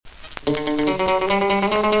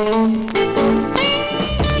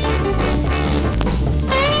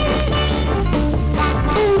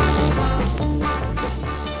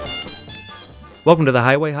Welcome to the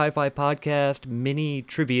Highway Hi-Fi Podcast mini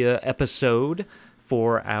trivia episode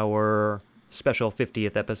for our special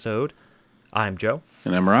 50th episode. I'm Joe.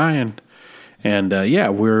 And I'm Ryan. And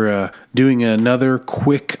we're doing another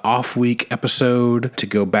quick off-week episode to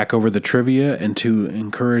go back over the trivia and to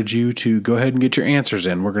encourage you to go ahead and get your answers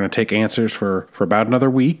in. We're going to take answers for about another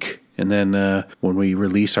week. And then when we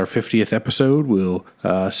release our 50th episode, we'll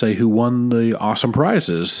say who won the awesome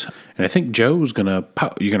prizes. And I think Joe's going to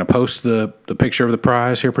you're going to post the picture of the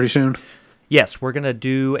prize here pretty soon? Yes, we're going to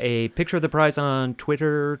do a picture of the prize on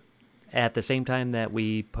Twitter at the same time that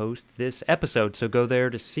we post this episode. So go there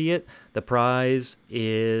to see it. The prize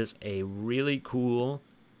is a really cool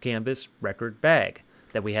canvas record bag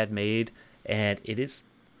that we had made, and it is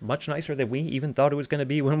much nicer than we even thought it was going to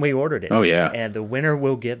be when we ordered it. Oh, yeah. And the winner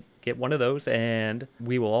will get one of those, and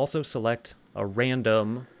we will also select a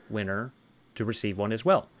random winner to receive one as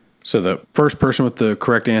well. So the first person with the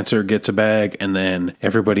correct answer gets a bag, and then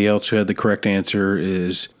everybody else who had the correct answer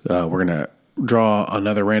is we're going to draw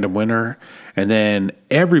another random winner, and then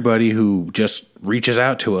everybody who just reaches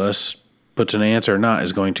out to us, puts an answer or not,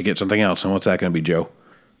 is going to get something else. And what's that going to be, Joe?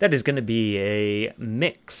 That is going to be a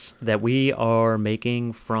mix that we are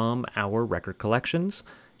making from our record collections.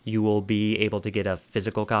 You will be able to get a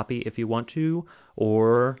physical copy if you want to,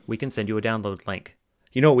 or we can send you a download link.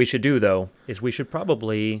 You know what we should do, though, is we should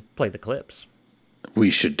probably play the clips.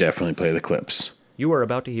 We should definitely play the clips. You are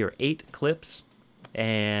about to hear 8 clips,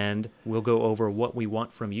 and we'll go over what we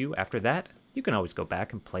want from you. After that, you can always go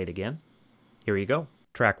back and play it again. Here you go.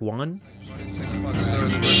 Track 1.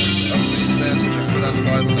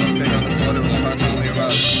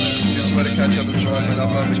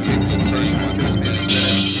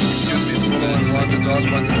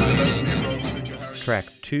 Track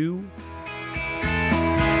 2.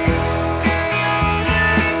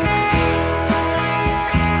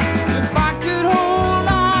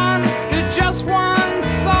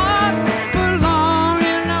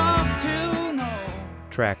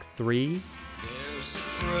 Track 3. There's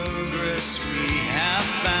progress we have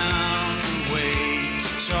found, a way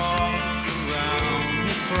to talk around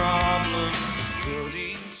the problem.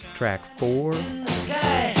 Track 4.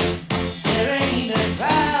 Sky, there ain't a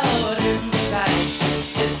cloud in sight.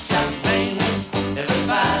 It's something,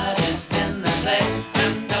 everybody's in the play,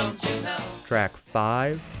 and don't you know? Track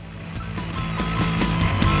 5.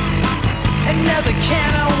 Another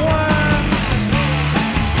can of worms,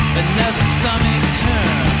 another stomach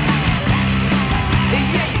turns.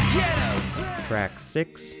 Track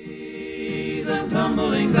 6. Them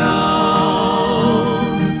tumbling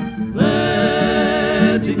down,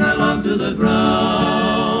 letting our love to the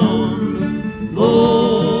ground.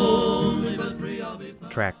 Lonely but free I'll be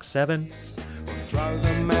found. Track 7. Throw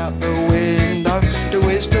them out the window, the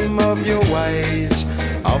wisdom of your ways.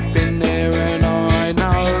 I've been there and I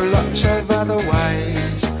know lots of other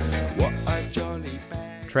ways. What a jolly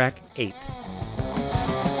band. Track 8.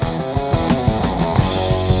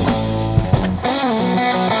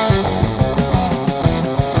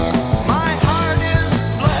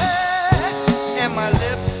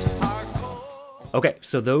 Okay,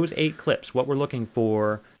 so those 8 clips, what we're looking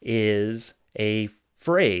for is a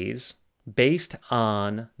phrase based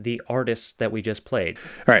on the artists that we just played.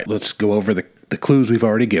 All right, let's go over the clues we've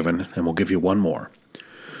already given, and we'll give you one more.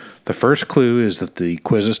 The first clue is that the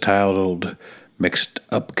quiz is titled Mixed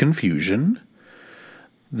Up Confusion.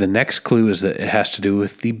 The next clue is that it has to do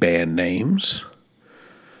with the band names.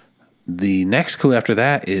 The next clue after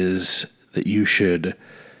that is that you should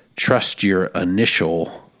trust your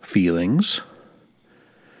initial feelings.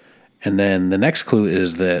 And then the next clue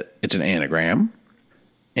is that it's an anagram.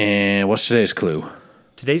 And what's today's clue?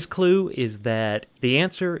 Today's clue is that the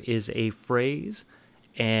answer is a phrase,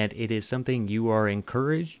 and it is something you are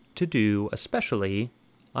encouraged to do, especially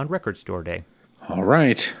on Record Store Day. All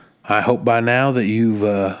right. I hope by now that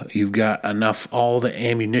you've got all the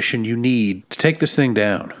ammunition you need to take this thing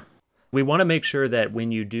down. We want to make sure that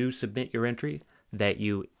when you do submit your entry, that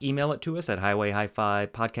you email it to us at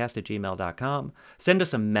highwayhifipodcast@gmail.com. Send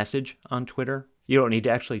us a message on Twitter. You don't need to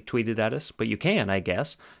actually tweet it at us, but you can, I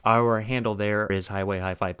guess. Our handle there is Highway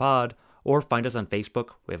Hi-Fi Pod, or find us on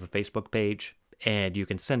Facebook. We have a Facebook page, and you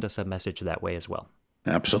can send us a message that way as well.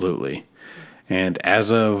 Absolutely. And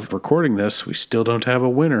as of recording this, we still don't have a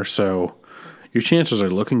winner, so your chances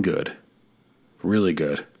are looking good. Really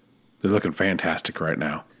good. They're looking fantastic right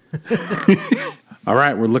now. All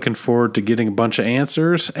right, we're looking forward to getting a bunch of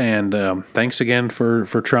answers, and thanks again for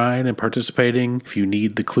trying and participating. If you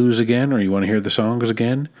need the clues again or you want to hear the songs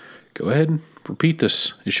again, go ahead and repeat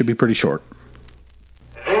this. It should be pretty short.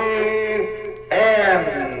 The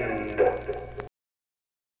end.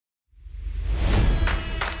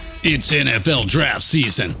 It's NFL draft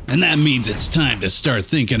season, and that means it's time to start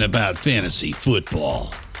thinking about fantasy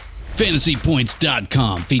football.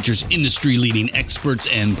 FantasyPoints.com features industry-leading experts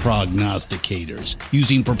and prognosticators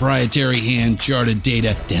using proprietary hand-charted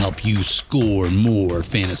data to help you score more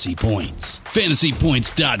fantasy points.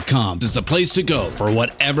 FantasyPoints.com is the place to go for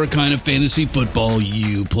whatever kind of fantasy football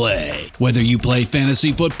you play. Whether you play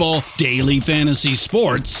fantasy football, daily fantasy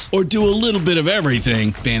sports, or do a little bit of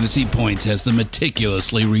everything, Fantasy Points has the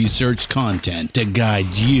meticulously researched content to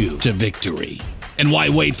guide you to victory. And why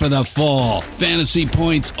wait for the fall? Fantasy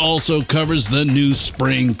Points also covers the new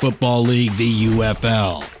spring football league, the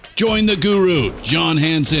UFL. Join the guru, John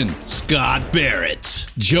Hansen, Scott Barrett,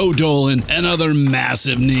 Joe Dolan, and other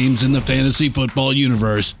massive names in the fantasy football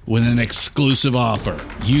universe with an exclusive offer.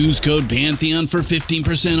 Use code Pantheon for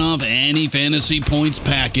 15% off any Fantasy Points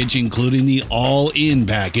package, including the all-in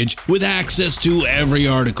package, with access to every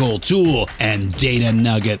article, tool, and data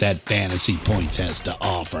nugget that Fantasy Points has to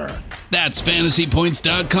offer. That's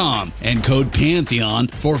FantasyPoints.com and code Pantheon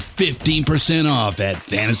for 15% off at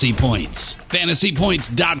Fantasy Points.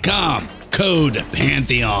 FantasyPoints.com, code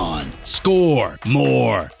Pantheon. Score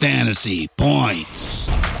more fantasy points.